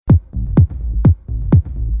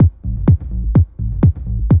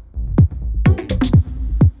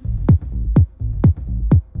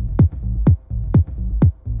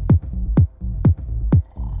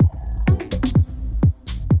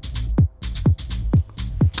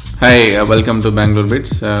Hi, welcome to Bangalore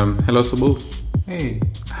Bits. Hello, Subbu. Hey.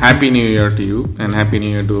 Happy New Year to you and Happy New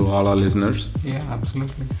Year to all our listeners. Yeah,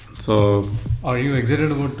 absolutely. So, Are you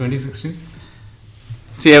excited about 2016?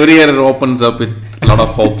 see, every year opens up with a lot of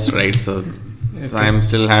hopes, right? So I'm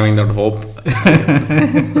still having that hope.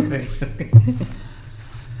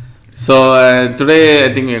 So, today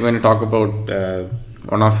I think we're going to talk about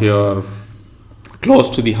one of your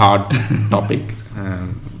close to the heart topic,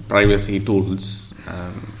 privacy tools.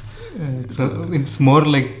 So it's more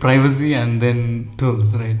like privacy and then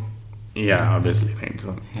tools, right? Yeah, obviously, right.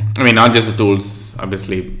 So, I mean, not just the tools.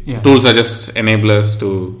 Obviously, Yeah. tools are just enablers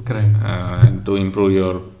to Correct. to improve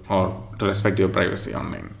your or to respect your privacy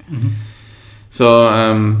online. Mm-hmm. So,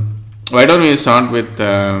 why don't we start with?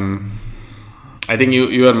 I think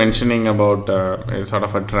you were mentioning about a sort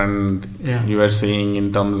of a trend Yeah. you were seeing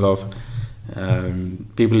in terms of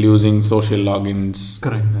people using social logins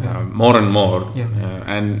Correct. Yeah. more and more, Yeah.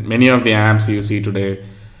 and many of the apps you see today,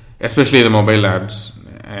 especially the mobile apps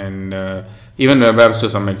and even web apps to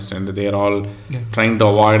some extent, they are all Yeah. trying to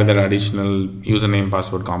avoid their additional username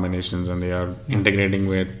password combinations, and they are integrating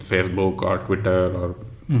with Facebook or Twitter or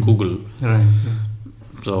Google. Right. Yeah.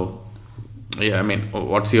 So, yeah, I mean,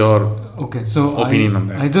 what's your Okay, so opinion on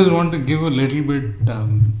that? I just want to give a little bit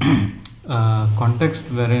context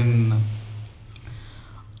wherein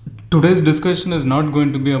today's discussion is not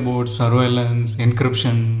going to be about surveillance,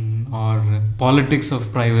 encryption, or politics of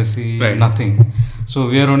privacy, Right. nothing. So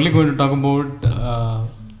we are only going to talk about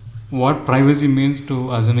what privacy means to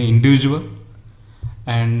us as an individual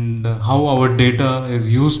and how our data is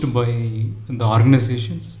used by the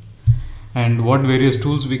organizations and what various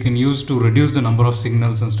tools we can use to reduce the number of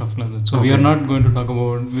signals and stuff like that. So we are Okay. not going to talk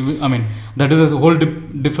about, that is a whole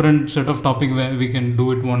different set of topic where we can do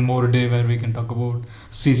it one more day, where we can talk about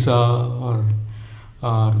CISA or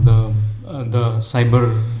the cyber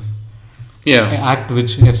Yeah, act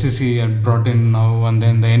which FCC had brought in now, and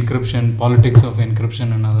then the encryption, politics of encryption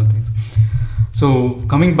and other things. So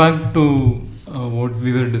coming back to what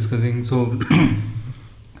we were discussing,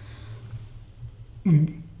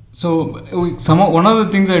 one of the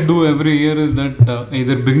things I do every year is that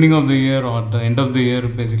either beginning of the year or the end of the year,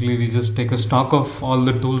 basically we just take a stock of all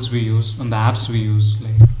the tools we use and the apps we use,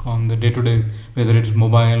 like on the day-to-day, whether it's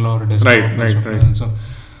mobile or desktop. Right, and right, stuff right. like that.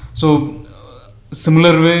 So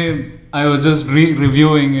similar way, I was just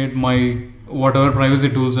reviewing it, my whatever privacy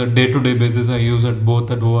tools at day-to-day basis I use at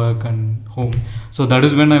both at work and home. So that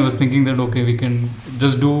is when I was thinking that okay, we can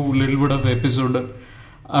just do a little bit of episode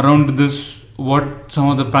around this, what some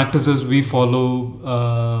of the practices we follow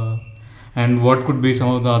and what could be some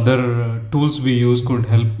of the other tools we use could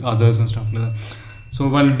help others and stuff like that. So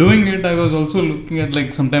while doing it, I was also looking at,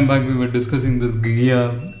 like sometime back we were discussing this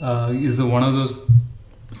Gigia is one of those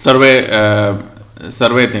survey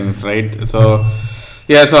things, right? So,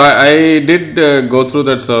 yeah, so I did go through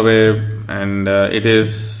that survey, and it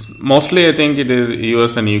is mostly, I think it is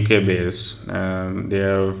US and UK based. They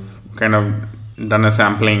have kind of done a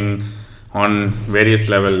sampling on various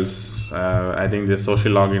levels. I think the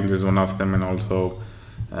social logins is one of them, and also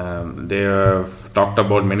they have talked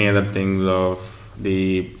about many other things of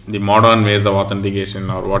the modern ways of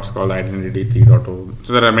authentication, or what's called identity 3.0.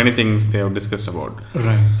 So there are many things they have discussed about.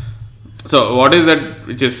 right. So what is that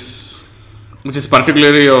which is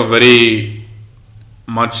particularly of very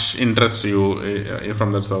much interest to you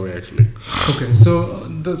from that survey actually? Okay, so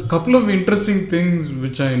there's a couple of interesting things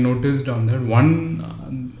which I noticed on that. One,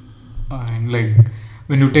 like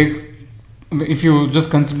when you if you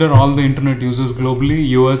just consider all the internet users globally,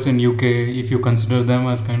 US and UK, if you consider them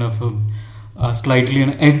as kind of a slightly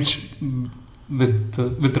an edge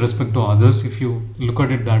with respect to others, if you look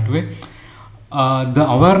at it that way, the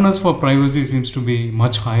awareness for privacy seems to be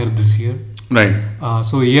much higher this year. Right.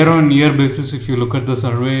 So year on year basis, if you look at the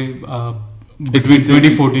survey, It's between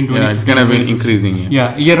 2014 yeah, it's kind of been increasing.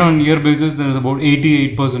 yeah, year on year basis, there is about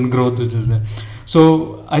 88% growth which is there.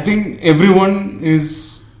 So I think everyone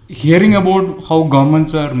is hearing about how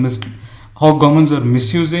governments are misusing,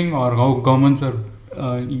 or how governments are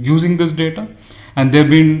using this data, and they've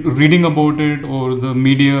been reading about it over the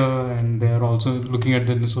media, and they are also looking at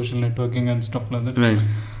the social networking and stuff like that. Right.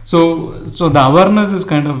 So the awareness is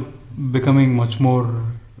kind of becoming much more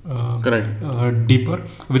Correct. deeper,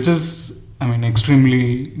 which is,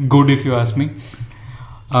 extremely good if you ask me.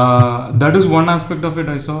 That is one aspect of it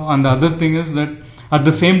I saw, and the other thing is that at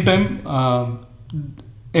the same time,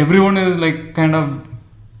 everyone is like kind of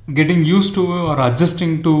getting used to or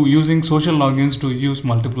adjusting to using social logins to use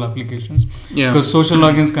multiple applications. Yeah. Because social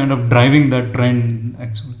logins kind of driving that trend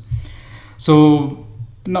actually. So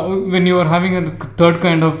now when you are having a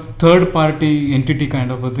third party entity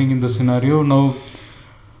kind of a thing in the scenario, now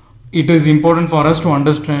it is important for us to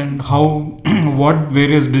understand how what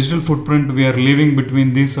various digital footprint we are leaving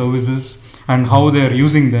between these services and how they are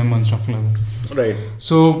using them and stuff like that. Right.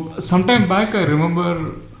 So sometime back I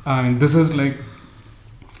remember, this is like,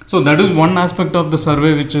 so that is one aspect of the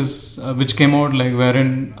survey which came out, like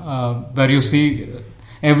where you see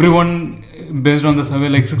everyone based on the survey,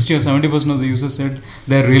 like 60 or 70% of the users said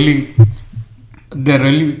they're really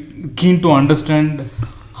keen to understand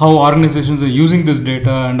how organizations are using this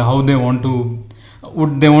data and how they want to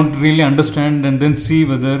really understand and then see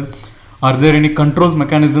whether are there any controls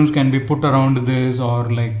mechanisms can be put around this,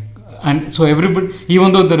 or like, and so everybody,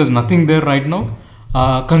 even though there is nothing there right now,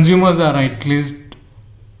 consumers are at least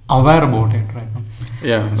aware about it right now.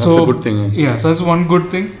 Yeah, that's a good thing actually. Yeah, so that's one good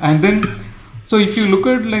thing. And then so if you look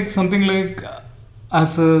at like something like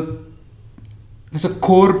as a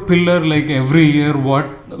core pillar, like every year what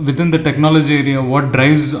within the technology area, what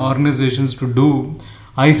drives organizations to do,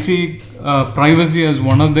 I see privacy as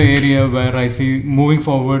one of the area where I see moving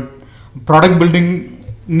forward. Product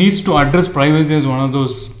building needs to address privacy as one of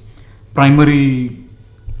those primary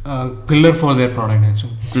pillar for their product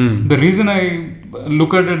actually. The reason I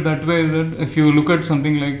look at it that way is that if you look at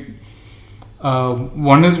something like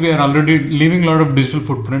one is we are already leaving a lot of digital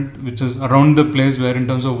footprint which is around the place, where in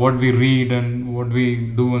terms of what we read and what we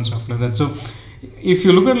do and stuff like that. So if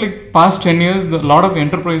you look at like past 10 years, a lot of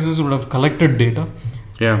enterprises would have collected data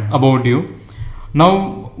about you.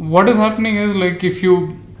 Now what is happening is like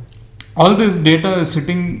all this data is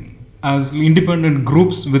sitting as independent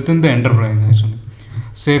groups within the enterprise actually.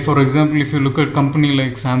 Say for example, if you look at company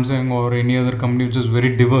like Samsung or any other company which is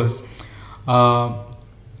very diverse,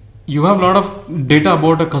 you have a lot of data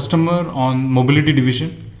about a customer on mobility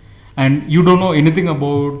division, and you don't know anything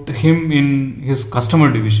about him in his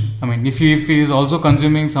customer division. I mean, if he is also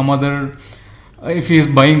consuming if he is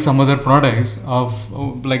buying some other products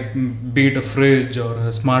of like, be it a fridge or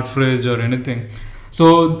a smart fridge or anything.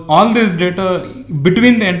 So all this data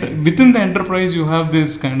within the enterprise, you have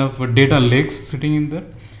this kind of data lakes sitting in there,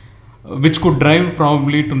 which could drive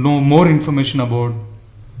probably to know more information about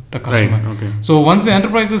the customer. Right, okay. So once the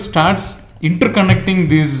enterprise starts interconnecting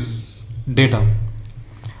this data,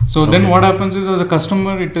 so then what happens is, as a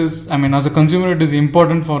customer, as a consumer, it is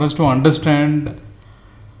important for us to understand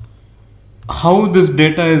how this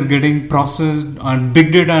data is getting processed and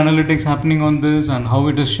big data analytics happening on this, and how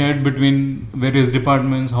it is shared between various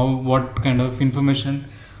departments, what kind of information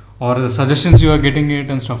or the suggestions you are getting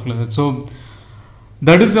it and stuff like that. So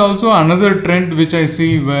that is also another trend which I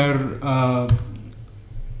see where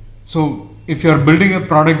so if you are building a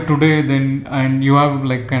product today, then and you have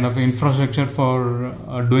like kind of infrastructure for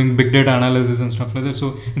doing big data analysis and stuff like that,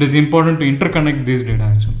 so it is important to interconnect these data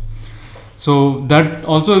actually. So that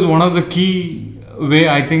also is one of the key way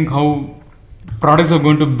I think how products are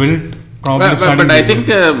going to build. Probably but I think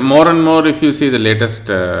more and more, if you see the latest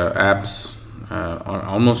apps,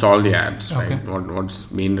 almost all the apps, okay, right? What's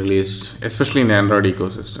been released, especially in the Android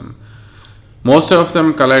ecosystem, most of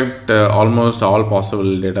them collect almost all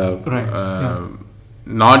possible data. Right.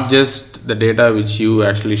 Not just the data which you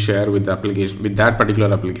actually share with the application, with that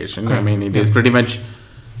particular application. Okay. I mean, it is pretty much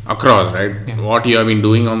across, right? Yeah. What you have been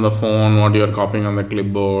doing on the phone, what you are copying on the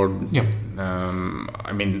clipboard. Yep.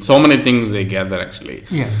 I mean, so many things they gather actually.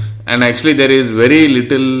 Yeah. And actually, there is very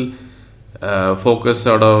little focus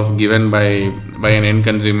sort of given by an end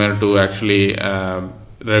consumer to actually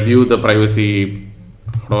review the privacy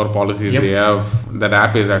or policies they have, that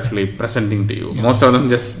app is actually presenting to you. Most of them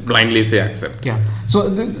just blindly say accept. Yeah. So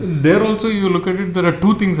there also, you look at it, there are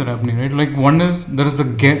two things that are happening, right? Like one is there is a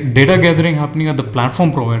data gathering happening at the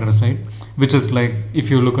platform provider side, which is like, if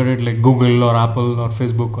you look at it like Google or Apple or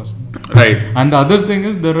Facebook or something. Right. And the other thing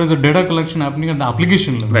is there is a data collection happening at the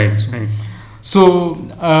application level. Right. Also. Right.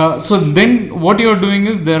 So then what you are doing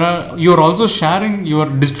is you are also sharing your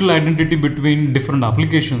digital identity between different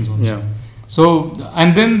applications also. Yeah. So,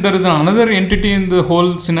 and then there is another entity in the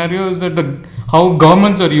whole scenario is that how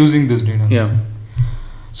governments are using this data. Yeah.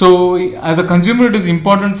 So, as a consumer, it is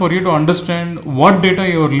important for you to understand what data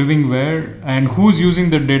you are living where and who's using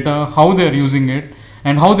the data, how they are using it,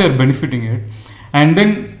 and how they are benefiting it. And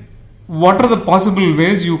then, what are the possible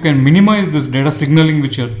ways you can minimize this data signaling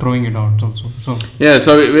which you are throwing it out also. So we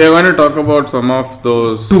are going to talk about some of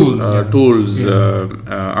those tools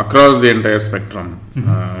across the entire spectrum,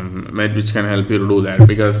 which can help you to do that,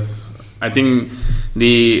 because I think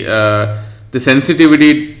the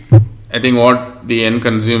sensitivity I think what the end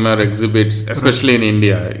consumer exhibits, especially in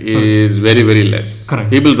India, is very, very less. Correct.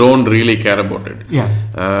 People don't really care about it. Yeah.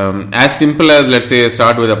 As simple as, let's say,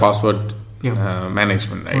 start with a password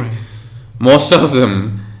management, right? Most of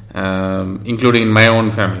them, including in my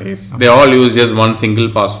own families, they all use just one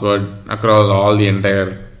single password across all the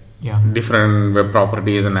entire different web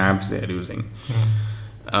properties and apps they are using.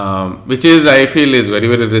 Which is, I feel, is very,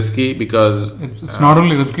 very risky because it's not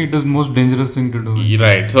only risky, it is the most dangerous thing to do.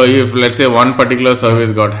 Right. So if, let's say, one particular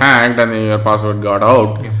service got hacked and then your password got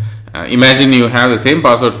out, imagine you have the same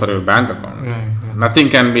password for your bank account. Nothing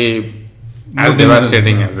can be as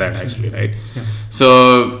devastating as that, actually, right?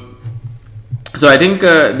 So I think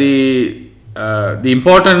the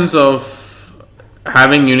importance of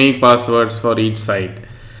having unique passwords for each site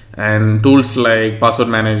and tools like password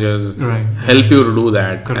managers help you to do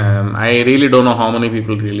that. I really don't know how many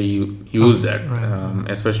people really use that,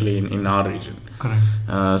 especially in our region.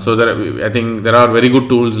 So I think there are very good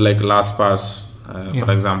tools like LastPass,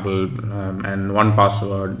 for example, and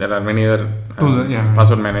 1Password. There are many other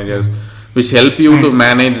password managers which help you to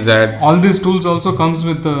manage that. All these tools also comes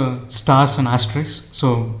with stars and asterisks.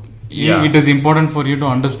 So it is important for you to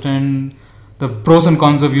understand the pros and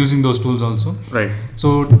cons of using those tools also. Right.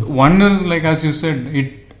 So one is, like as you said,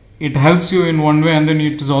 it helps you in one way, and then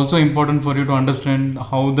it is also important for you to understand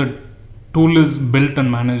how the tool is built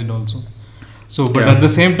and managed also. So, but at the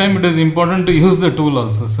same time, it is important to use the tool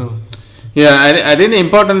also. So I think the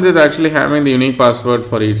importance is actually having the unique password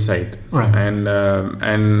for each site,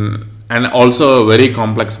 and also a very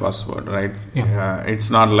complex password, right? It's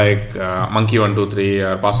not like monkey123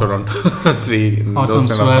 or password123 or some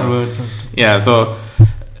swear words.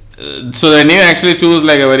 So when you actually choose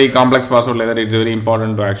like a very complex password like that, it's very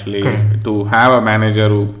important to actually to have a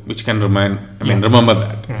manager which can remember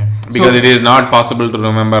that, because it is not possible to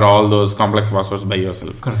remember all those complex passwords by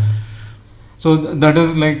yourself. So that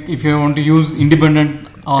is like, if you want to use independent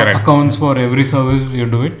accounts for every service, you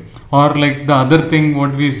do it. Or like the other thing,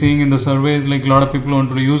 what we're seeing in the survey is like a lot of people want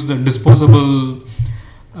to use the disposable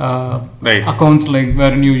accounts, like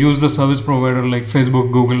wherein you use the service provider like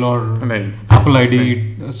Facebook, Google, or Apple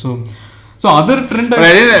ID. So other trend. But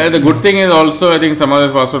I think the good thing is also, I think some of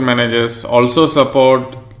the password managers also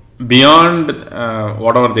support beyond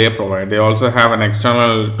whatever they provide. They also have an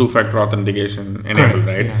external two-factor authentication enabled,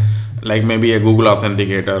 right? Like maybe a Google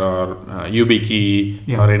Authenticator or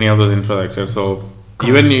YubiKey or any of those infrastructures. So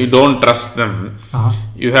even you don't trust them,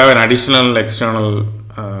 you have an additional external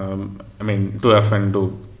 2FN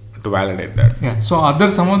to validate that. So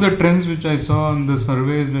some of the trends which I saw in the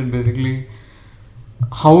survey is that basically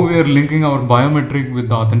how we are linking our biometric with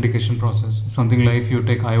the authentication process. Something like if you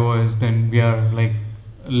take iOS, then we are like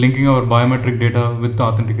linking our biometric data with the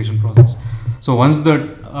authentication process. So once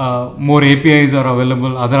the more APIs are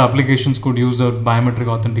available, other applications could use the biometric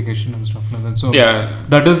authentication and stuff like that. So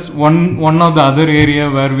that is one of the other area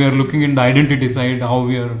where we are looking in the identity side, how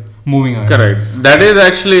we are moving ahead. Correct. That is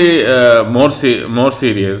actually more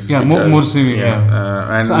serious. More serious.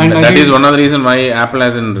 And that is one of the reasons why Apple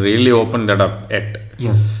hasn't really opened that up yet.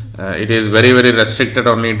 It is very, very restricted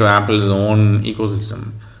only to Apple's own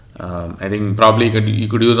ecosystem. I think probably you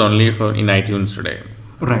could use only in iTunes today.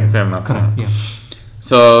 If I'm not wrong.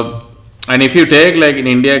 So, and if you take like in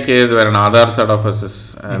India case where an Aadhaar sort of a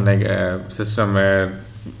system where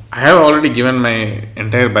I have already given my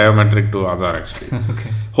entire biometric to Aadhaar actually,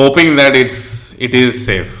 hoping that it is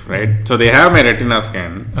safe, right? So they have my retina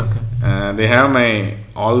scan. They have my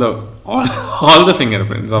all the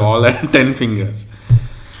fingerprints of all the 10 fingers.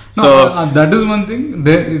 So that is one thing.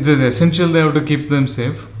 It is essential. They have to keep them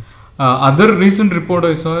safe. Other recent report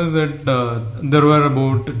I saw is that there were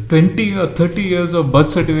about 20 or 30 years of birth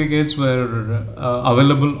certificates were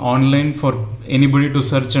available online for anybody to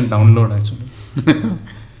search and download actually.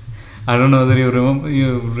 I don't know whether you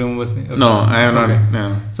remember saying. No, I have not.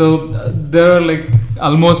 Yeah. So there are like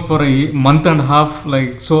almost for a month and a half,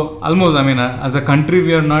 almost, as a country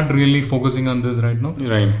we are not really focusing on this right now.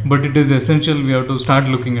 But it is essential, we have to start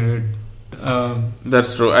looking at it.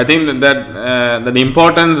 That's true. I think that the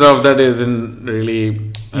importance of that isn't really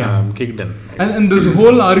kicked in. Right? And this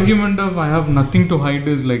whole argument of I have nothing to hide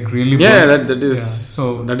is like really that is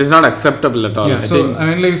so that is not acceptable at all.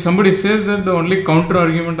 If somebody says that, the only counter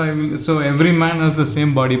argument so every man has the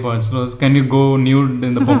same body parts. So can you go nude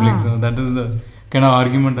in the public? So that is the kind of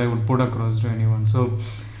argument I would put across to anyone. So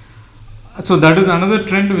that is another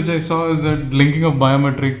trend which I saw, is that linking of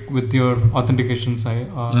biometric with your authentication side,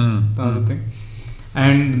 the other thing.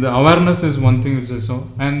 And the awareness is one thing which I saw.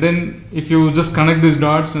 And then if you just connect these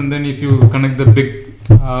dots, and then if you connect the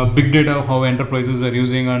big data, how enterprises are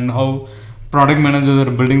using and how product managers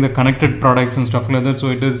are building the connected products and stuff like that. So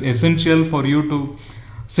it is essential for you to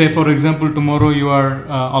say, for example, tomorrow you are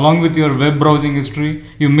along with your web browsing history,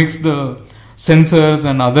 you mix the sensors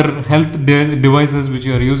and other health devices which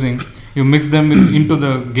you are using, you mix them into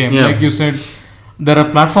the game. Yeah. Like you said, there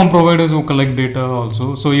are platform providers who collect data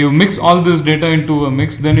also. So you mix all this data into a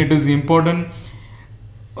mix, then it is important.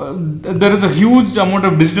 There is a huge amount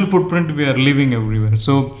of digital footprint we are leaving everywhere.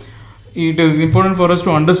 So it is important for us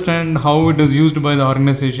to understand how it is used by the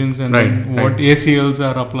organizations and what ACLs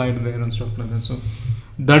are applied there and stuff like that. So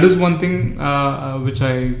that is one thing which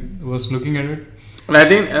I was looking at it. I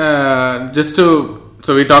think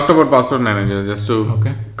so we talked about password managers, just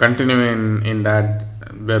to continue in that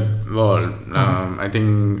web world. I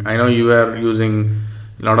think I know you were using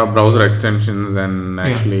a lot of browser extensions and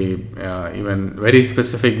actually even very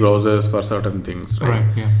specific browsers for certain things, right?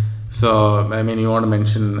 So I mean, you want to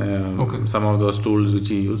mention some of those tools which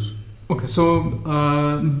you use? Okay, so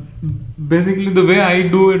basically the way I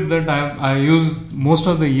do it, that I use most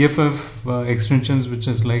of the EFF extensions, which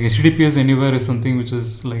is like HTTPS Anywhere is something which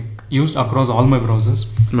is like used across all my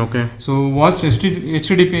browsers. Okay. So what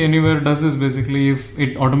HTTP Anywhere does is basically if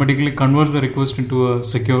it automatically converts the request into a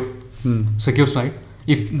secure site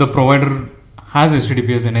if the provider has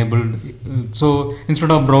HTTPS enabled. So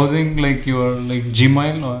instead of browsing like your like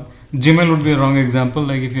Gmail, or Gmail would be a wrong example,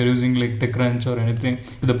 like if you're using like TechCrunch or anything,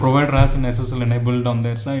 if the provider has an SSL enabled on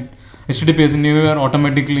their site, HTTPS Anywhere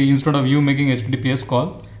automatically, instead of you making HTTPS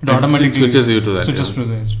call, it automatically switches you to that. To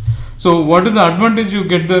that. So what is the advantage you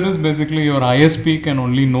get there is basically your ISP can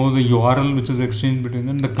only know the URL which is exchanged between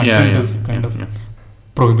them. The content is kind of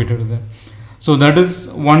prohibited there. So that is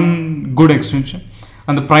one good extension.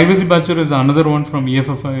 And the Privacy Badger is another one from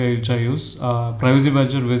EFFI which I use. Privacy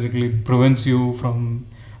Badger basically prevents you from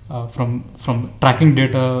tracking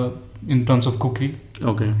data in terms of cookie.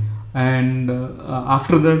 Okay. And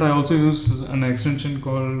after that, I also use an extension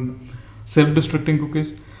called self-destructing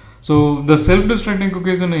cookies. So the self-destructing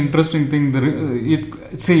cookies is an interesting thing.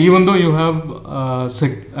 Even though you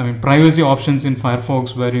have privacy options in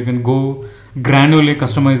Firefox where you can go granularly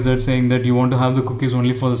customize that, saying that you want to have the cookies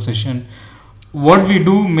only for the session. What we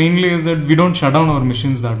do mainly is that we don't shut down our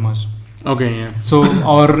machines that much. Okay, yeah. So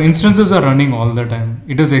our instances are running all the time.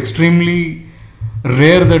 It is extremely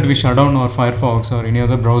rare that we shut down our Firefox or any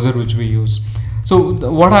other browser which we use. So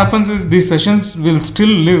what happens is these sessions will still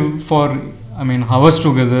live for hours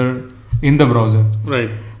together in the browser. Right.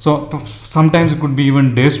 So sometimes it could be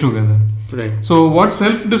even days together. Right. So what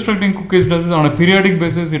self-destructing cookies does is on a periodic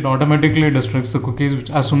basis it automatically destructs the cookies which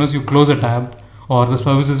as soon as you close a tab or the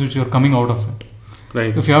services which you are coming out of it.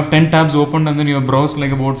 Right. If you have 10 tabs open and then you have browsed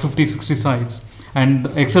like about 50-60 sites, and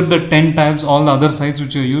except the 10 tabs, all the other sites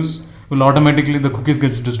which you use will automatically, the cookies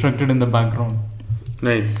gets destructed in the background.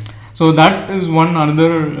 Right. So that is one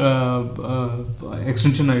another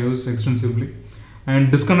extension I use extensively.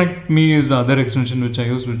 And Disconnect Me is the other extension which I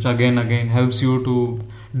use, which again helps you to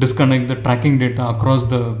disconnect the tracking data across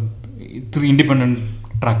the 3 independent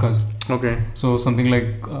trackers. Okay. So something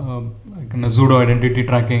like a pseudo identity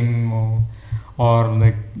tracking or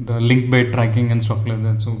like the link bait tracking and stuff like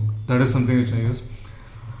that. So that is something which I use.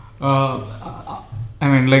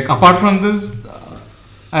 Apart from this,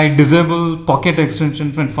 I disable Pocket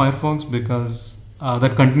extension from Firefox because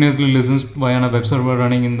that continuously listens via a web server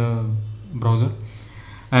running in the browser.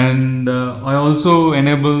 And I also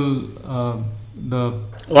enable the...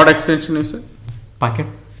 What extension is it? Packet.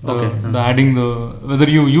 The adding whether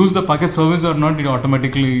you use the Packet service or not, it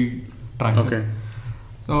automatically tracks it. Okay.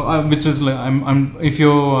 So which is like if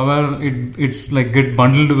you're aware, it's like get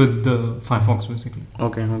bundled with the Firefox basically.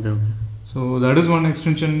 Okay. So that is one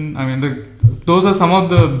extension. Those are some of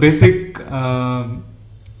the basic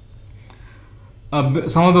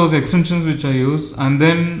some of those extensions which I use. And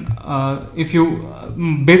then if you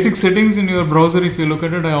basic settings in your browser, if you look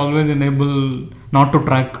at it, I always enable not to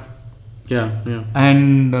track. Yeah.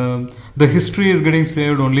 And the history is getting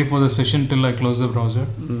saved only for the session till I close the browser.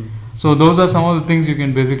 So those are some of the things you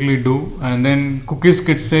can basically do. And then cookies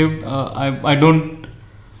get saved. I don't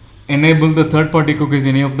enable the third-party cookies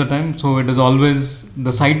any of the time. So it is always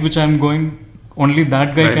the site which I'm going, only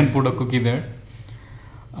that guy can put a cookie there.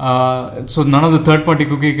 So none of the third-party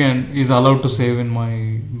cookie is allowed to save in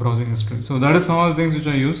my browsing history. So that is some of the things which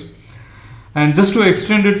I use. And just to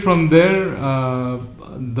extend it from there,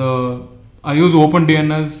 I use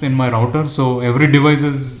OpenDNS in my router. So every device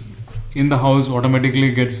is in the house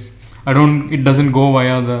automatically gets. It doesn't go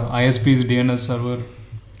via the ISP's DNS server.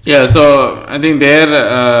 Yeah, so I think there,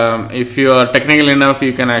 if you are technical enough,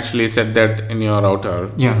 you can actually set that in your router.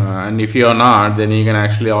 Yeah. And if you are not, then you can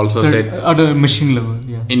actually also set at a machine level.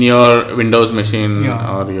 Yeah. in your Windows machine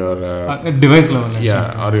Yeah. or your At device level. Actually.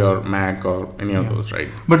 yeah, or your Mac or any of those, right?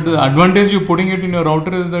 But the advantage you putting it in your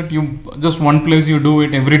router is that you just one place you do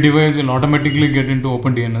it, every device will automatically get into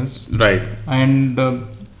OpenDNS. Right. And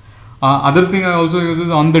other thing I also use is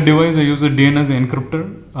on the device I use a DNS encryptor,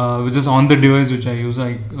 which is on the device which I use.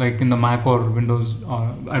 Like in the Mac or Windows.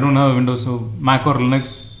 I don't have a Windows, so Mac or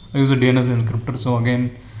Linux I use a DNS encryptor. So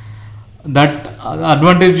again, that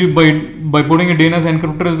advantage by putting a DNS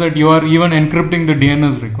encryptor is that you are even encrypting the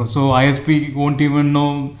DNS request. So ISP won't even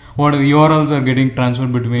know what URLs are getting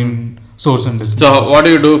transferred between source and destination. So what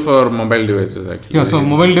do you do for mobile devices actually? Yeah, so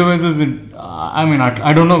mobile devices,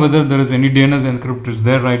 I don't know whether there is any DNS encryptors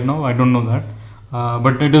there right now. I don't know that.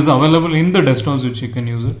 But it is available in the desktops which you can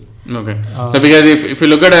use it. Okay. So because if you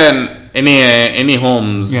look at any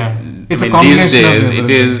homes, yeah, it's I a mean, combination these days of it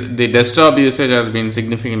is the desktop usage has been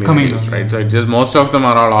significantly Coming reduced, down, right? yeah. So it's just most of them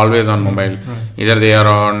are always on mobile. Right. Either they are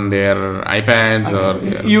on their iPads or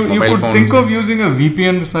their you mobile could phones. think of using a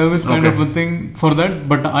VPN service kind Okay. of a thing for that,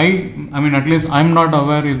 but I mean at least I'm not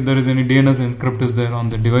aware if there is any DNS encryptors there on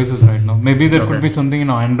the devices right now. Maybe there could Okay. be something in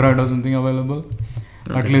Android or something available.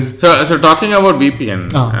 At least So talking about VPN,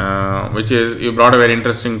 Ah. which is you brought a very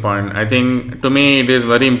interesting point. I think to me it is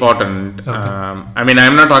very important. Okay. I mean,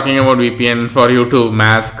 I'm not talking about VPN for you to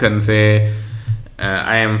mask and say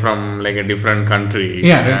I am from like a different country.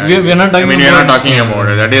 Yeah, we're not talking I mean, we're not about- talking about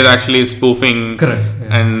it. That is actually spoofing, Correct,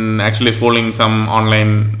 yeah. and actually fooling some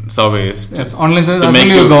online service. yes, online service to as make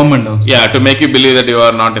well as you- government also. Yeah, to make you believe that you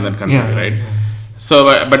are not in that country, Yeah, right? yeah. So,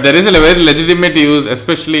 but there is a very legitimate use,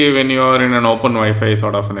 especially when you are in an open Wi-Fi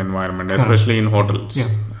sort of an environment, especially in hotels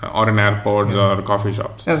Yeah. or in airports or coffee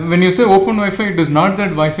shops. When you say open Wi-Fi, it is not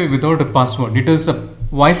that Wi-Fi without a password. It is a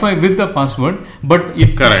Wi-Fi with a password, but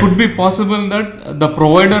it Correct. could be possible that the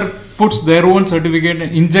provider puts their own certificate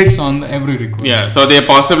and injects on every request. Yeah, so they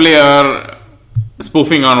possibly are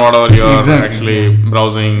spoofing on whatever you are Exactly, actually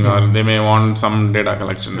browsing, or they may want some data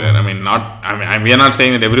collection there. I mean, we are not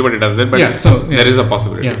saying that everybody does that, but Yeah, so, yeah. there is a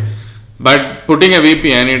possibility. Yeah. But putting a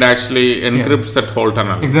VPN, it actually encrypts that whole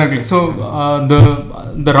tunnel. Exactly. So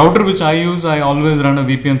the router which I use, I always run a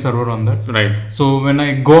VPN server on that. Right. So when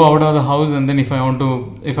I go out of the house and then if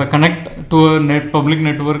I connect to a public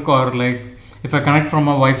network, or like if I connect from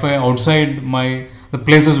a Wi-Fi outside the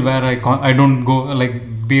places where I don't go,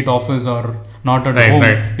 like be it office or not at Right, home,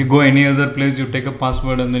 right. you go any other place, you take a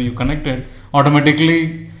password and then you connect it.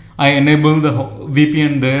 Automatically, I enable the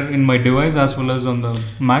VPN there in my device as well as on the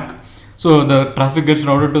Mac. So the traffic gets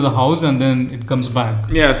routed to the house and then it comes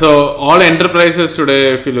back. Yeah, so all enterprises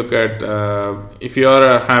today, if you look at, if you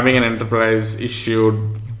are having an enterprise issued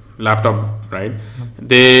laptop, right,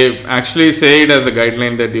 they actually say it as a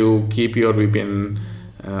guideline that you keep your VPN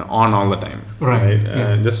on all the time, Right,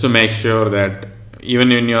 yeah. Just to make sure that even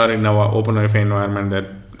when you are in our open Wi-Fi environment, that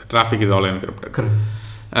the traffic is all encrypted. Correct.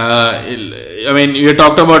 I mean, you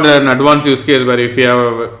talked about an advanced use case where if you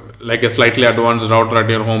have like a slightly advanced router at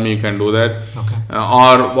your home, you can do that. Okay.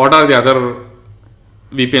 Or what are the other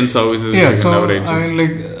VPN services Yeah, you can so leverage? I mean,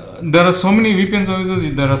 like there are so many VPN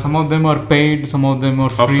services. There are some of them are paid, some of them are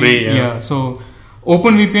free. free, yeah. So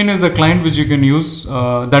OpenVPN is a client which you can use.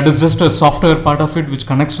 That is just a software part of it which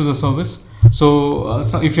connects to the service. So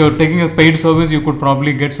if you're taking a paid service, you could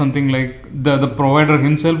probably get something like the provider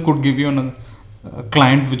himself could give you a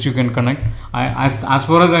client which you can connect. As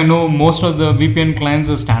far as I know, most of the VPN clients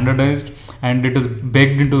are standardized and it is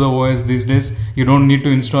baked into the OS these days. You don't need to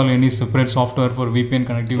install any separate software for VPN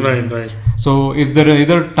connectivity. Right. So if there are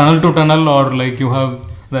either tunnel to tunnel or like you have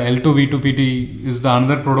the L2V2PT is the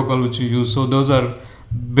another protocol which you use. So those are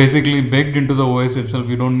basically baked into the OS itself.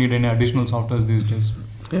 You don't need any additional softwares these days.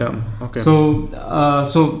 Yeah. Okay. So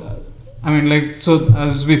I mean, like, so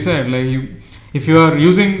as we said, like if you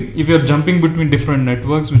are jumping between different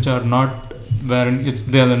networks which are not where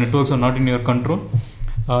the networks are not in your control,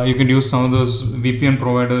 you can use some of those VPN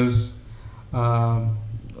providers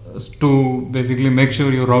to basically make sure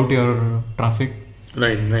you route your traffic.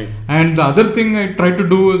 Right. And the other thing I try to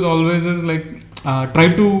do is always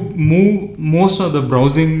try to move most of the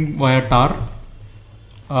browsing via tar.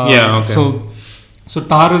 Okay. So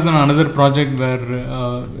tar is another project where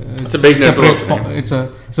It's a big network, right? It's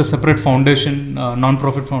a separate foundation,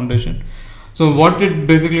 non-profit foundation. So what it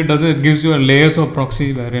basically does is it gives you a layers of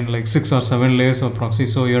proxy, wherein like 6 or 7 layers of proxy.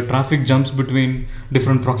 So your traffic jumps between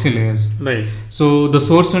different proxy layers. Right. So the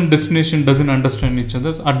source and destination doesn't understand each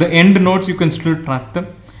other. At the end nodes, you can still track them,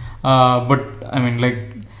 but I mean,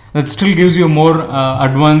 like that still gives you more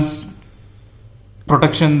advanced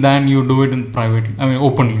protection than you do it in privately. I mean,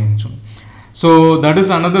 openly actually. So that is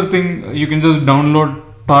another thing. You can just download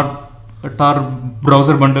Tor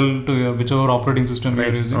browser bundle to your whichever operating system you are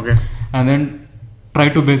using, and then try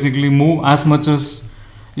to basically move as much as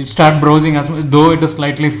you start browsing as much, though it is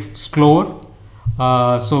slightly slower.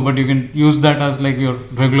 But you can use that as like your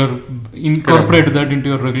regular, incorporate that into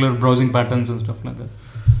your regular browsing patterns and stuff like that.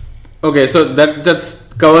 Okay, so that's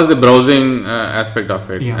covers the browsing aspect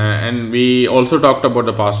of it, and we also talked about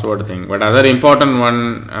the password thing. But other important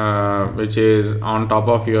one, which is on top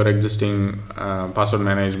of your existing password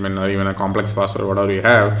management or even a complex password, whatever you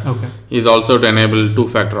have, is also to enable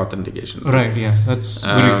two-factor authentication. Right. Yeah, that's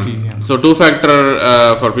very key. Yeah. So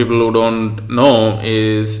two-factor, for people who don't know,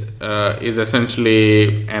 is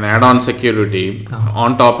essentially an add-on security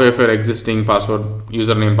on top of your existing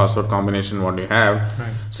username password combination what you have.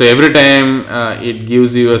 Right. So every time it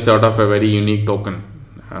gives you a sort of a very unique token.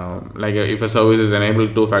 If a service is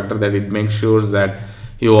enabled two-factor, that it makes sure that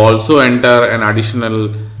you also enter an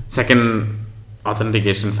additional second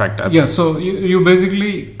authentication factor. Yeah, so you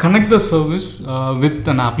basically connect the service with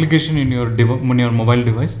an application in your mobile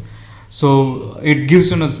device. So it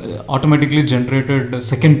gives you an automatically generated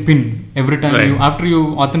second PIN every time after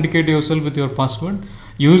you authenticate yourself with your password,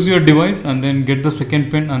 use your device and then get the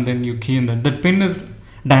second PIN and then you key in that. That PIN is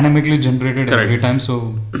dynamically generated every time.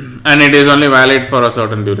 So and it is only valid for a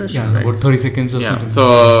certain duration. Yeah, about 30 seconds or something.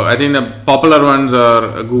 So I think the popular ones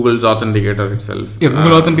are Google's Authenticator itself. Yeah,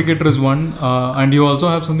 Google Authenticator is one, and you also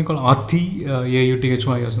have something called Authy,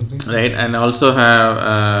 AUTHY or something. Right, and also have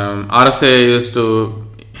RSA used to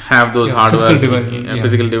have those hardware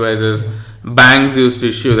physical devices. Banks used to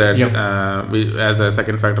issue that as a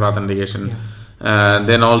second factor authentication.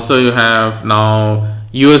 Then also you have now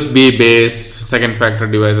USB based second factor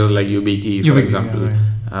devices like YubiKey, for example,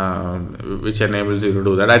 which enables you to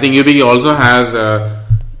do that. I think YubiKey also has a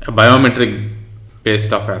biometric based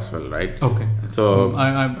stuff as well, right? Okay. So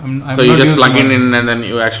I'm so you just plug in and then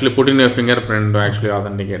you actually put in your fingerprint to actually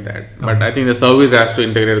authenticate that. But I think the service has to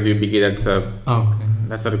integrate with YubiKey.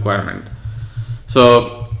 That's a requirement.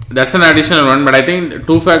 So that's an additional one. But I think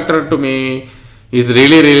two-factor to me is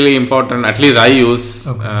really, really important. At least I use.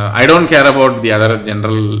 I don't care about the other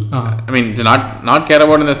general. I mean, it's not care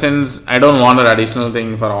about in the sense I don't want an additional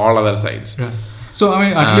thing for all other sites. Right. So I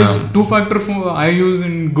mean, at least two-factor I use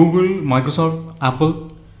in Google, Microsoft,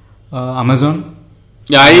 Apple, Amazon.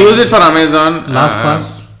 Yeah, I use it for Amazon.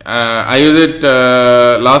 LastPass. I use it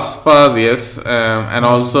LastPass, yes, and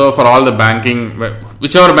also for all the banking,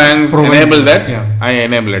 whichever banks enable that, I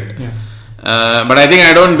enable it. But I think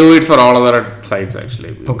I don't do it for all other sites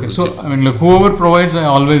actually. Okay, so I mean, whoever provides, I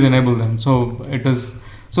always enable them. So it is.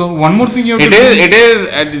 So one more thing you have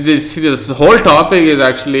this whole topic is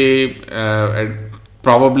actually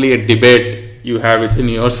probably a debate you have within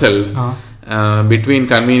yourself between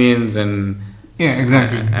convenience and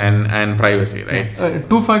and privacy, right?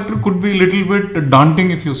 Two-factor could be a little bit daunting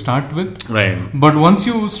if you start with, right? But once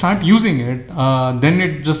you start using it, then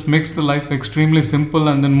it just makes the life extremely simple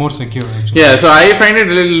and then more secure. Actually. Yeah, so I find it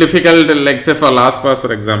a little difficult. Like say for LastPass,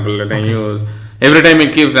 for example, that I use. Every time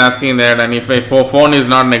it keeps asking that, and if my phone is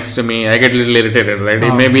not next to me, I get a little irritated, right?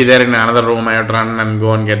 It may be there in another room. I have to run and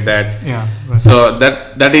go and get that. Yeah. Right. So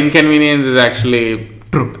that inconvenience is actually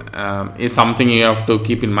true. Is something you have to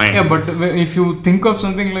keep in mind. Yeah, but if you think of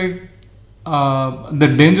something like the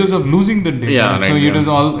dangers of losing the data, so it is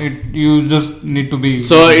all. You just need to be.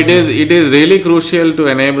 So it is really crucial to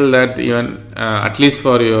enable that even at least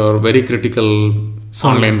for your very critical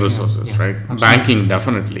online resources, right? Absolutely. Banking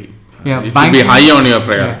definitely. Yeah, it should be high on your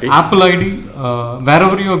priority. Apple ID,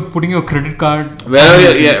 wherever you are putting your credit card.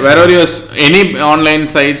 Wherever you any online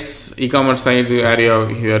sites, e-commerce sites, where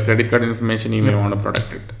your credit card information, you may want to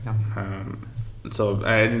protect it. So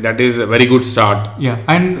I think that is a very good start. Yeah,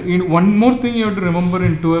 and one more thing you have to remember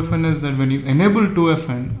in 2FN is that when you enable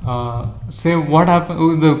 2FN, say what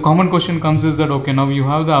happens. The common question comes is that okay, now you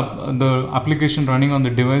have the application running on the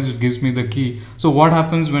device which gives me the key. So what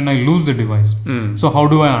happens when I lose the device? So how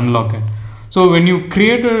do I unlock it? So when you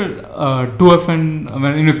create a 2FN,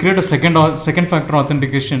 when you create a second factor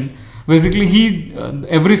authentication, basically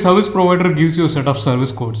every service provider gives you a set of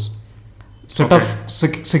service codes. Of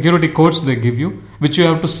security codes they give you, which you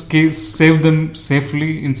have to save them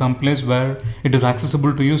safely in some place where it is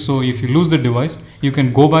accessible to you. So if you lose the device, you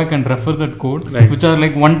can go back and refer that code, which are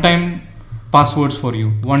like one-time passwords for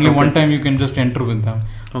you. Only one time you can just enter with them.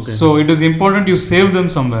 So it is important you save them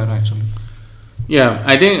somewhere actually. Yeah,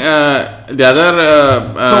 I think the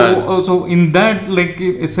other. So in that, like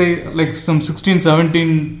say like some 16,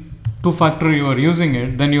 17 two-factor you are using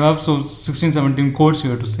it, then you have 16-17 codes you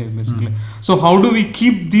have to save basically. So how do we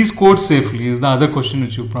keep these codes safely is the other question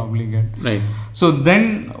which you probably get. Right. So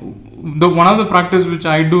then one of the practice which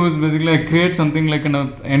I do is basically I create something like an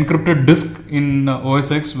encrypted disk in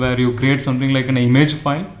OS X, where you create something like an image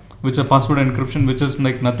file, which is a password encryption, which is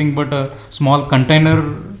like nothing but a small container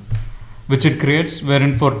which it creates,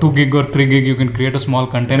 wherein for 2 gig or 3 gig you can create a small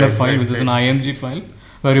container file, which is an IMG file,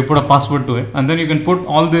 where you put a password to it, and then you can put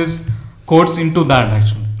all these codes into that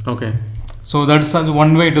actually. Okay. So that's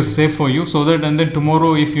one way it is safe for you, so that, and then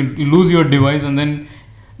tomorrow if you lose your device, and then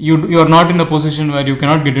you are not in a position where you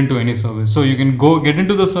cannot get into any service, so you can go get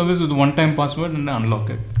into the service with one-time password and unlock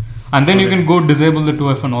it, and then you can go disable the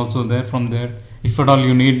 2FN also there from there if at all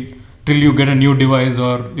you need, till you get a new device,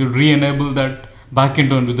 or you re-enable that back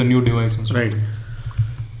into with the new device also. Right.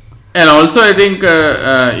 And also I think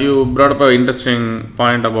you brought up an interesting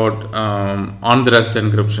point about on-the-rest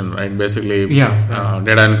encryption, right? Basically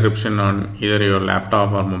data encryption on either your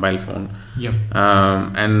laptop or mobile phone. Yeah.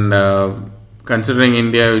 And considering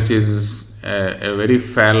India, which is a very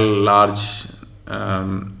fair large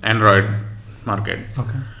Android market,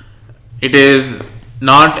 it is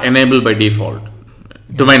not enabled by default,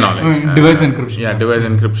 to my knowledge. Device encryption. Yeah, device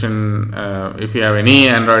encryption. If you have any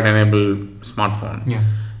Android enabled smartphone,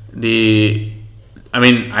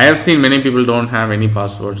 I have seen many people don't have any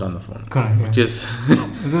passwords on the phone. Correct. Which is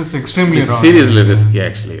this is extremely wrong. Seriously risky,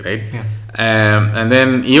 actually, right? Yeah. And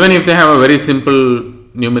then even if they have a very simple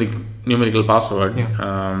numerical password,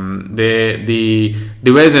 the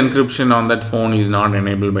device encryption on that phone is not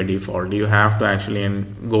enabled by default. You have to actually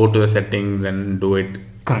go to the settings and do it.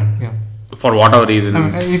 Correct. Yeah. For whatever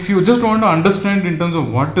reasons. If you just want to understand in terms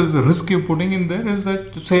of what is the risk you're putting in there, is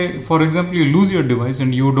that, say for example you lose your device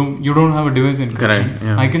and you don't have a device encryption. Correct,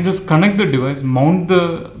 yeah. I can just connect the device, mount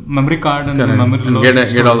the memory card and the memory and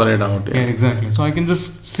get all the data out. Yeah, exactly. So I can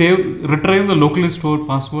just retrieve the locally stored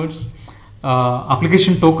passwords,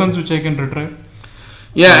 application tokens which I can retrieve.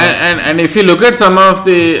 Yeah, and if you look at some of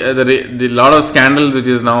the lot of scandals which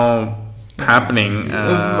is now happening,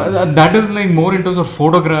 that is like more in terms of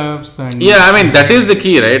photographs and that is the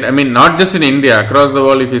key, right? Not just in India, across the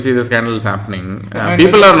world, if you see the scandals happening,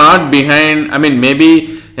 people are not behind.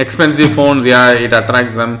 Maybe expensive phones, it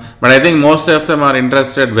attracts them, but I think most of them are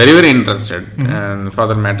interested, very very interested, and for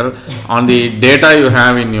that matter, on the data you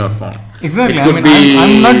have in your phone. Exactly.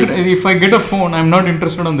 I'm not, if I get a phone, I'm not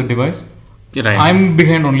interested on the device. Right. I'm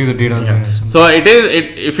behind only the data. Yeah. So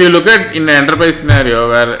if you look at in an enterprise scenario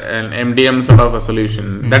where an MDM sort of a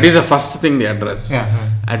solution, that is the first thing they address. Yeah.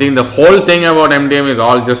 I think the whole thing about MDM is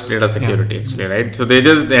all just data security actually, right? So the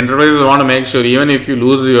enterprises want to make sure even if you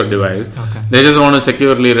lose your device, they just want to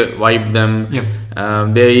securely wipe them.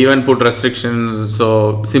 They even put restrictions,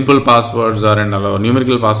 so simple passwords are allowed.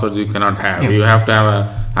 Numerical passwords you cannot have. You have to have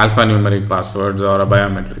a alphanumeric passwords or a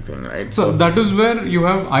biometric thing, right? So that is where you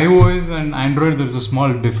have iOS and Android. There is a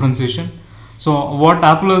small differentiation. So what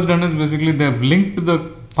Apple has done is basically they have linked the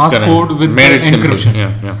passcode with the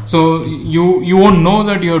encryption. So you won't know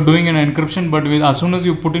that you are doing an encryption, but as soon as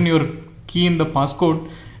you put in your key in the passcode,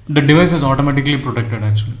 the device is automatically protected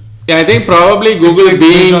actually. Yeah, I think probably Google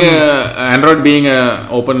Android being an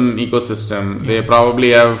open ecosystem, they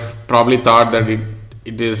probably thought that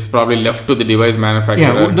it is probably left to the device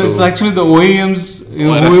manufacturer. It's actually the OEMs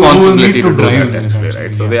responsibility to do that actually,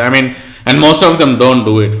 right? So and most of them don't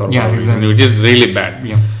do it for exactly. which is really bad.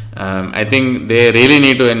 I think they really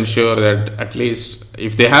need to ensure that at least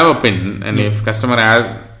if they have a PIN and if customer has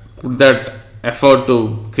put that effort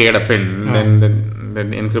to create a PIN,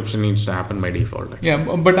 then encryption needs to happen by default. Actually.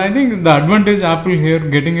 Yeah, but I think the advantage Apple here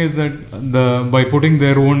getting is that by putting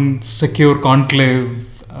their own secure conclave,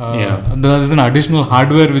 there is an additional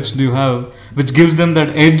hardware which you have, which gives them that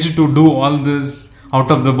edge to do all this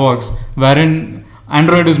out of the box. Wherein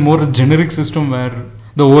Android is more a generic system where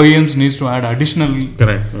the OEMs needs to add additional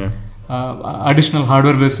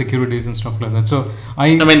hardware-based securities and stuff like that. So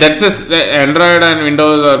that's just Android and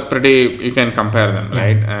Windows are pretty. You can compare them,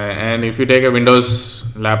 right? And if you take a Windows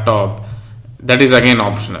laptop, that is again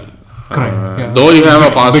optional. Correct. Though you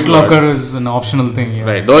have a password. BitLocker is an optional thing. Yeah.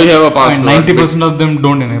 Right. Though you have a password. 90% of them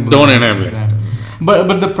don't enable it. Yeah.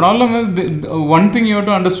 But the problem is one thing you have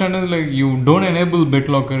to understand is like you don't enable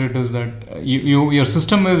BitLocker. It is that your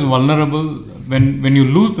system is vulnerable when you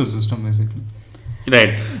lose the system basically.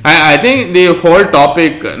 Right. I think the whole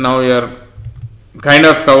topic now we are kind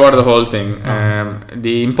of covered the whole thing.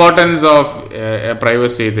 The importance of a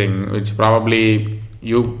privacy thing, which probably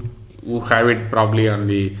you have it probably on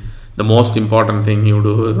the most important thing you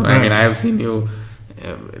do. I have seen you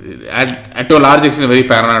to a large extent very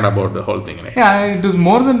paranoid about the whole thing, right? Yeah, it is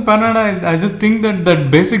more than paranoid. I just think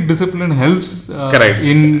that basic discipline helps. Correct.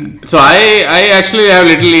 So I actually have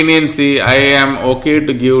little leniency. I am okay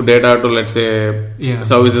to give data to, let's say,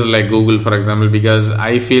 services like Google, for example, because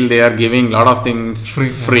I feel they are giving a lot of things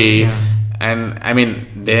free. Yeah. And I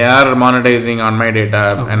mean, they are monetizing on my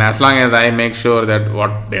data, and as long as I make sure that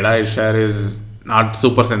what data I share is not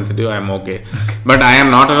super sensitive, I'm okay. But I am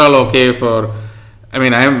not at all okay for, I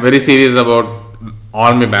mean, I am very serious about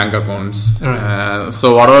all my bank accounts. Right.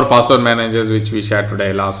 So whatever password managers which we shared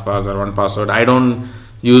today, LastPass or 1Password, I don't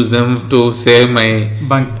use them to save my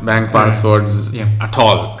bank passwords at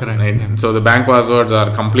all. Correct. Right? Yeah. So the bank passwords are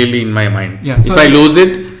completely in my mind. Yeah. If I lose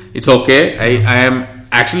it, it's okay. I am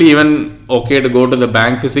actually even okay to go to the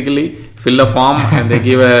bank physically, fill a form, and they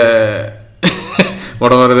give a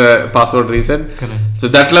whatever the password reset. Correct. So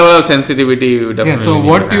that level of sensitivity definitely. Yeah. So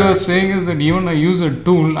what you are saying is that even I use a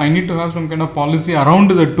tool, I need to have some kind of policy around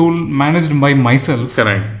the tool managed by myself.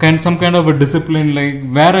 Correct. Some kind of a discipline,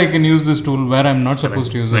 like where I can use this tool, where I'm not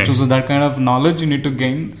supposed to use it. So that kind of knowledge you need to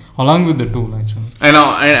gain along with the tool, actually. I know.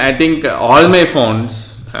 I think all my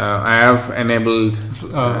phones, I have enabled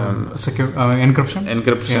secure encryption,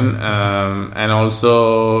 and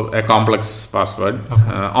also a complex password,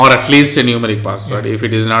 or at least a numeric password. If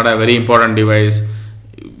it is not a very important device,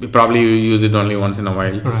 probably you use it only once in a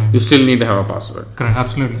while. Right. You still need to have a password. Correct,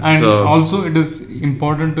 absolutely. And also, it is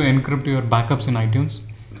important to encrypt your backups in iTunes.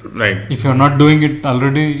 Right. If you're not doing it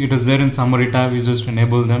already, it is there in summary tab. You just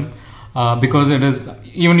enable them because it is,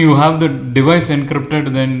 even you have the device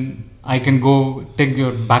encrypted, then I can go take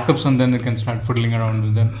your backups and then you can start fiddling around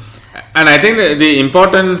with them. And I think the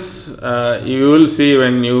importance you will see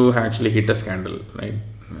when you actually hit a scandal, right?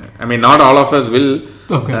 I mean, not all of us will,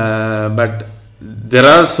 but there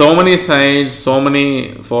are so many sites, so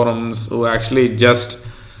many forums who actually just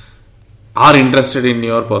are interested in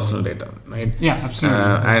your personal data, right? Yeah, absolutely.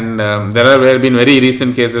 And there have been very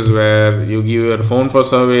recent cases where you give your phone for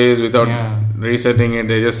service without resetting it.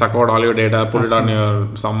 They just suck out all your data, put it on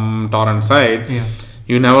your some torrent site. Yeah.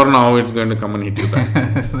 You never know how it's going to come and hit you back.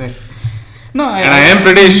 Right. No, I am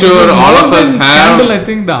pretty sure all of us have. Scandal, I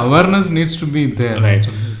think the awareness needs to be there. Right.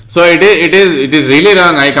 Actually. So it is really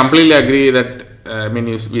wrong. I completely agree that.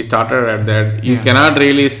 We started at that. You cannot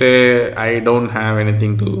really say I don't have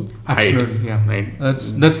anything to hide. Absolutely, yeah. Right.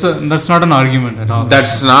 That's not an argument at all.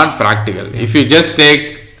 That's not practical. Yeah. If you just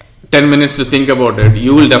take 10 minutes to think about it,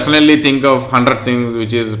 you will definitely think of 100 things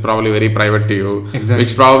which is probably very private to you. Exactly.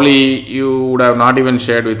 Which probably you would have not even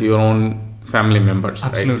shared with your own family members.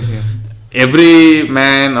 Absolutely. Right? Yeah. Every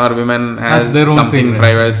man or woman has their own something secrets.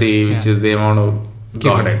 Privacy which is they want to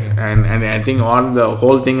guard it. Yeah. And I think the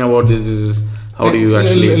whole thing about this is how do you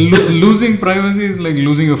actually losing privacy is like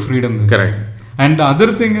losing your freedom. Correct. And the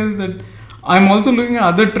other thing is that I'm also looking at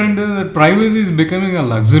other trend is that privacy is becoming a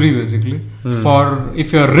luxury basically. For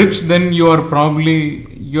if you're rich, then you're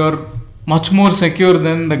much more secure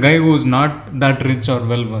than the guy who's not that rich or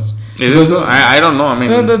well versed. I don't know. I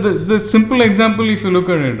mean, the simple example, if you look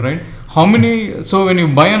at it, right? So when you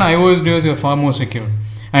buy an iOS device, you're far more secure,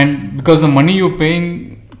 and because the money you're paying.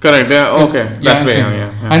 Correct. Yeah. Okay. That way.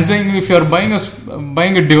 I'm saying if you're buying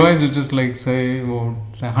a device which is like say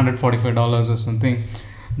 $145 or something,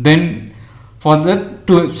 then for that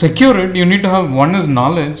to secure it, you need to have one is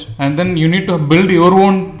knowledge, and then you need to build your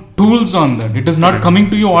own tools on that. It is not coming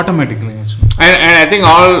to you automatically. Actually. And I think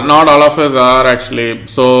not all of us are actually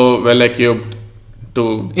so well equipped to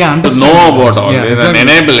know about all this and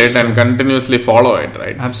enable it and continuously follow it,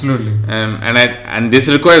 right? Absolutely. And this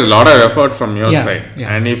requires a lot of effort from your side.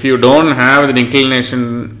 Yeah. And if you don't have the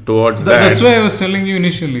inclination towards that's why I was telling you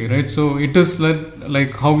initially, right? So it is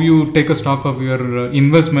like how you take a stock of your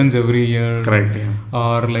investments every year. Correct. Yeah.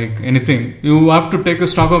 Or like anything. You have to take a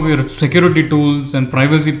stock of your security tools and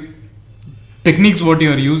privacy techniques what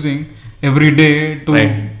you are using every day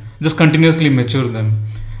to just continuously mature them.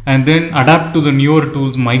 And then adapt to the newer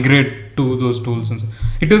tools, migrate to those tools. And so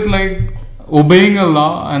it is like obeying a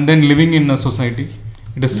law and then living in a society.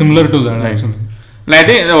 It is similar to that actually. And I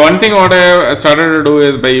think the one thing what I started to do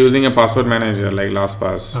is by using a password manager like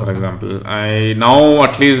LastPass, for example. I now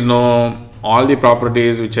at least know all the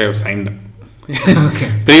properties which I have signed up.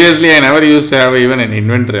 Previously, I never used to have even an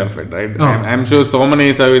inventory of it, right? I'm sure so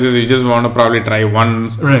many services you just want to probably try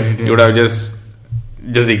once. Right. You would have just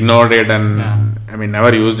ignored it and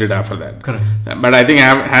never used it after that. Correct. But I think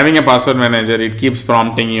having a password manager, it keeps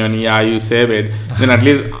prompting you and you save it. Then at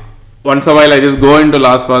least once a while I just go into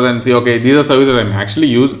LastPass and see, okay, these are services I'm actually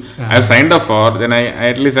used. I've signed up for. Then I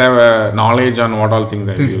at least have a knowledge on what all things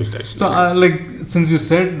I've used actually. So like since you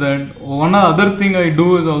said that, one other thing I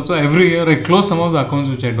do is also every year I close some of the accounts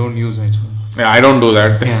which I don't use actually. Yeah, I don't do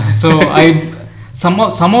that. Yeah. So some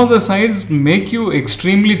of the sites make you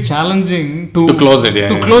extremely challenging to close it.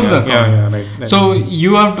 To close the account. Right. So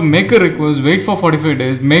you have to make a request, wait for 45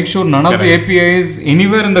 days, make sure none of the APIs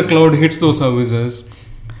anywhere in the cloud hits those services.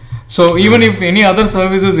 So even if any other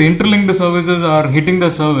services, interlinked services are hitting the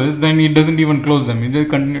service, then it doesn't even close them. It just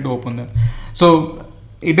continue to open them. So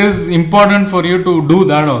it is important for you to do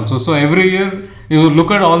that also. So every year you look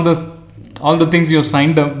at all the things you have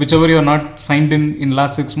signed up, whichever you are not signed in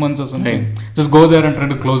last 6 months or something. Right. Just go there and try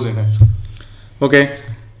to close it actually. Okay.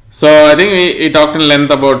 So I think we talked in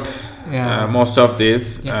length about most of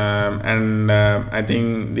this, and I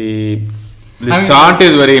think the start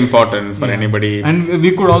is very important for anybody. And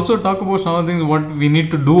we could also talk about some of the things what we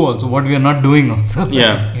need to do also, what we are not doing also.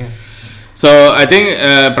 Yeah. So I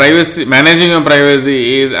think managing your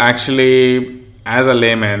privacy is actually, as a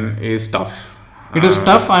layman, is tough. It is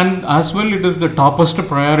tough, and as well it is the topmost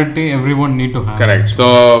priority everyone need to have. Correct.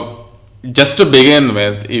 So just to begin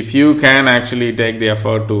with, if you can actually take the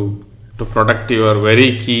effort to protect your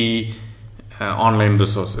very key online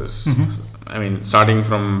resources, I mean, starting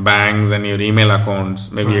from banks and your email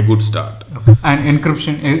accounts, maybe a good start. And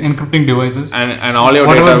encrypting devices. And all your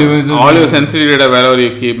data, devices, all your sensitive data, wherever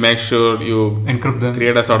you keep, make sure you encrypt them.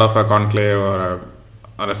 Create a sort of a conclave or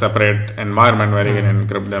a separate environment where you can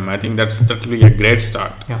encrypt them. I think that will be a great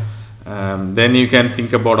start. Yeah. Then you can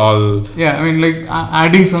think about all. Yeah, I mean, like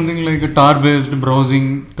adding something like a tar-based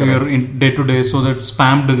browsing to your day-to-day, so that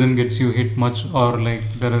spam doesn't get you hit much, or like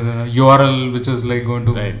there is a URL which is like going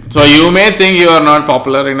to. Right. So you may think you are not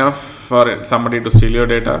popular enough for somebody to steal your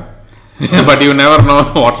data, but you never know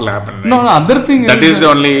what will happen. Right? No, other thing that is the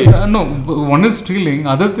only. No, one is stealing.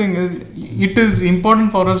 Other thing is, it is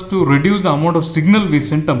important for us to reduce the amount of signal we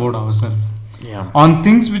sent about ourselves. Yeah. On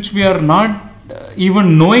things which we are not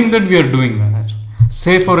even knowing that we are doing that actually.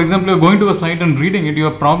 Say for example, you're going to a site and reading it, you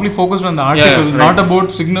are probably focused on the article, not about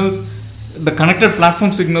signals, the connected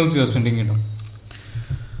platform signals you are sending it on.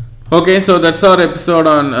 Okay, so that's our episode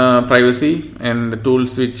on privacy and the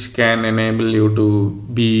tools which can enable you to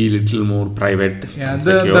be a little more private. Yeah,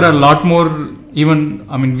 there are a lot more. Even,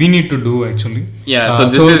 I mean, we need to do actually. Yeah, so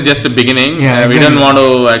this is just a beginning. Yeah, we don't want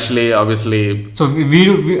to actually, obviously. So we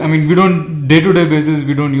don't day-to-day basis.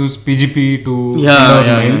 We don't use PGP to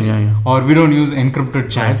mails, or we don't use encrypted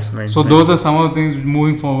chats. Right, those are some of the things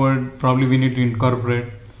moving forward. Probably we need to incorporate.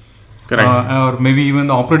 Correct. Or maybe even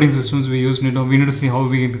the operating systems we use, we need to see how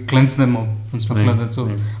we can cleanse them up and stuff like that.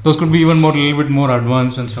 So those could be even a little bit more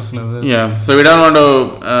advanced and stuff like that. Yeah. So we don't want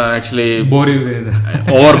to actually bore you guys.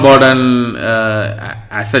 Overburden.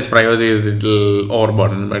 As such, privacy is a little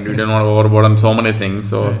overburden, but we don't want to overburden so many things.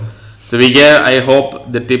 So we get. I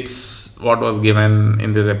hope the tips what was given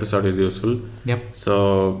in this episode is useful. Yep.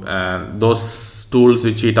 So those tools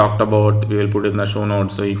which we talked about, we will put in the show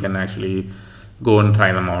notes so you can actually go and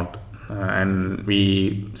try them out. And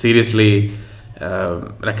we seriously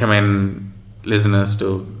recommend listeners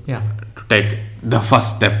to take the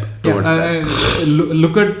first step towards that.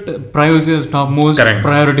 Look at privacy as topmost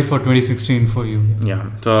priority for 2016 for you. Yeah.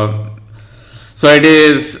 So it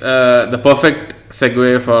is the perfect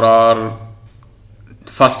segue for our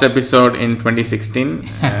first episode in 2016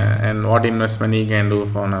 and what investment you can do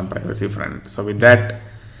on a privacy front. So with that,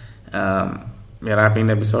 we are wrapping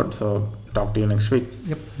the episode. So talk to you next week.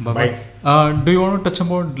 Yep. Bye. Do you want to touch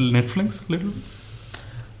about Netflix a little?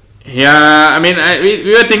 Yeah, I mean,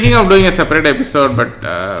 we were thinking of doing a separate episode, but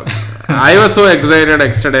I was so excited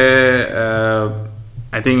yesterday.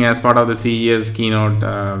 I think as part of the CES keynote,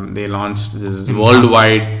 they launched this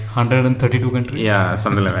worldwide 132 countries. Yeah,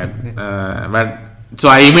 something like that. But so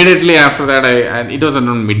I immediately after that, it was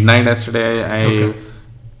around midnight yesterday.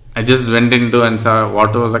 I just went into and saw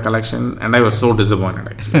what was the collection, and I was so disappointed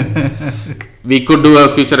actually. We could do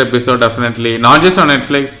a future episode definitely, not just on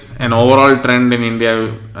Netflix, an overall trend in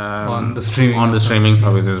India on the streaming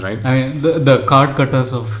services, right? I mean the card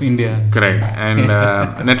cutters of India. Correct, and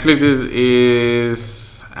Netflix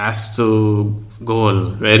is has to go a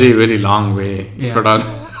very very long way. If at all,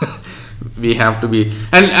 we have to be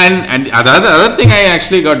and the other thing I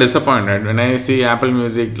actually got disappointed when I see Apple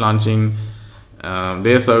Music launching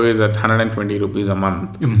their service at 120 rupees a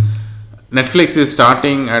month. Netflix is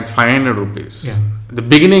starting at 500 rupees. Yeah. The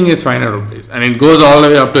beginning is 500 rupees and it goes all the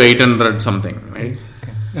way up to 800 something, right?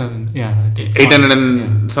 Yeah, I think 800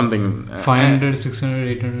 and something. 500, 600,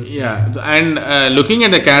 800. Yeah, and looking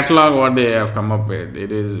at the catalog, what they have come up with,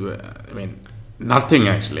 it is, I mean, nothing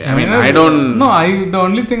actually. I mean, I don't. No, the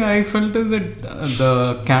only thing I felt is that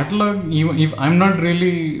the catalog, even if I'm not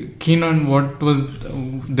really keen on what was,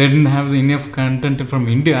 they didn't have enough content from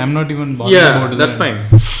India. I'm not even bothered about that's that.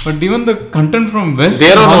 fine. But even the content from West,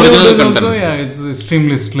 their own Hollywood original is content. also, yeah, it's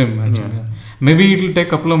extremely slim actually. Yeah. Maybe it will take a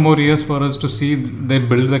couple of more years for us to see they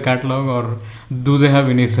build the catalog, or do they have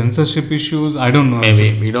any censorship issues? I don't know. Maybe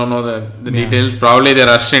actually. we don't know the details. Probably they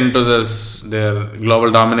rush into their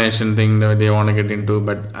global domination thing that they want to get into.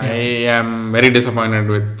 But I am very disappointed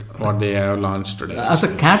with what they have launched today. As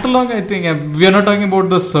a catalog, I think we are not talking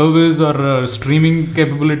about the service or streaming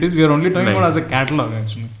capabilities. We are only talking about as a catalog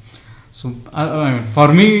actually. So I mean, for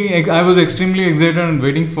me, I was extremely excited and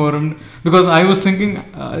waiting for him, because I was thinking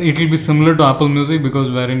it will be similar to Apple Music,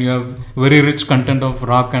 because wherein you have very rich content of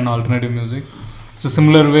rock and alternative music. So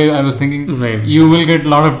similar way, I was thinking you will get a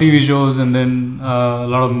lot of TV shows and then a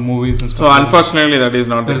lot of movies and stuff. So unfortunately, that is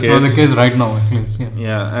not the case. That's not the case right now, at least.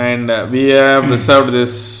 Yeah, and we have reserved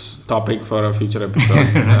this topic for a future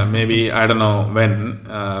episode. Maybe I don't know when,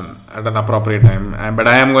 at an appropriate time. But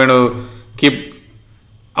I am going to keep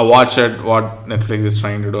a watch at what Netflix is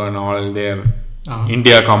trying to do and all their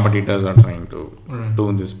India competitors are trying to do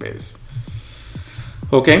in this space.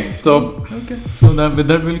 Okay, so with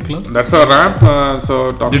that we'll close. That's our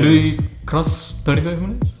wrap. Did we cross 35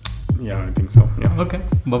 minutes? Yeah, I think so. Yeah. Okay.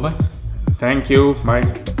 Bye bye. Thank you. Bye.